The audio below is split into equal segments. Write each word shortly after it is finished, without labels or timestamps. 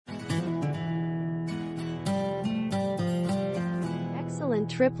Excellent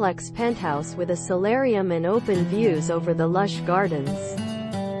triplex penthouse with a solarium and open views over the lush gardens.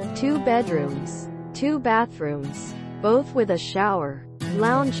 2 bedrooms, 2 bathrooms, both with a shower.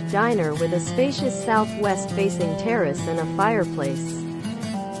 Lounge, diner with a spacious southwest-facing terrace and a fireplace.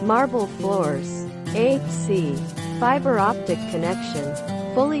 Marble floors. AC. Fiber optic connection.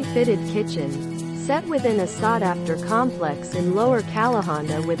 Fully fitted kitchen. Set within a sought-after complex in Lower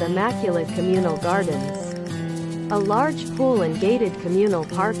Calahonda with immaculate communal gardens. A large pool and gated communal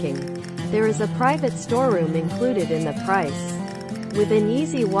parking. There is a private storeroom included in the price. Within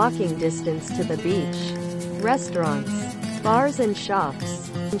easy walking distance to the beach. Restaurants, bars and shops.